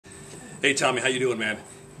Hey Tommy, how you doing, man?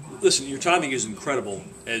 Listen, your timing is incredible,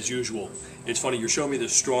 as usual. It's funny, you're showing me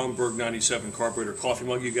this Stromberg 97 carburetor coffee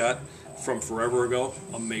mug you got from forever ago.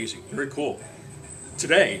 Amazing. Very cool.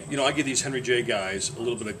 Today, I give these Henry J guys a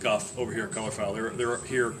little bit of guff over here at Color File. They're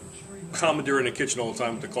here commandeering the kitchen all the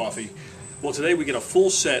time with the coffee. Well, today we get a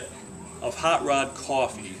full set of hot rod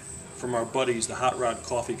coffee from our buddies, the Hot Rod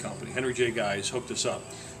Coffee Company. Henry J guys hooked us up.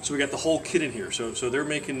 So we got the whole kit in here. So they're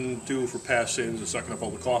making do for past sins and sucking up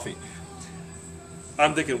all the coffee.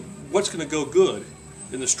 I'm thinking, what's going to go good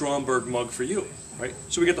in the Stromberg mug for you, right?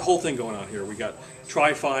 So we got the whole thing going on here. We got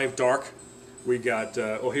Tri-5 Dark. We got,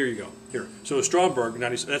 here you go. Here. So the Stromberg,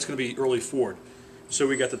 that's going to be early Ford. So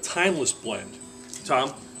we got the Timeless Blend.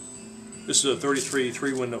 Tom, this is a 33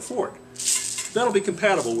 3-window Ford. That'll be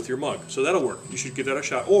compatible with your mug, so that'll work. You should give that a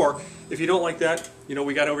shot. Or, if you don't like that,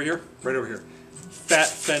 we got over here, right over here, Fat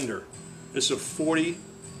Fender. This is a 40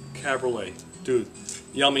 Cabriolet. Dude,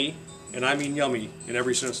 yummy, and I mean yummy in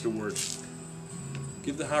every sense of the word.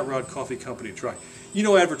 Give the Hot Rod Coffee Company a try.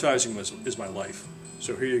 Advertising is my life,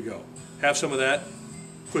 so here you go. Have some of that,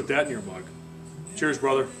 put that in your mug. Cheers,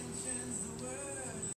 brother.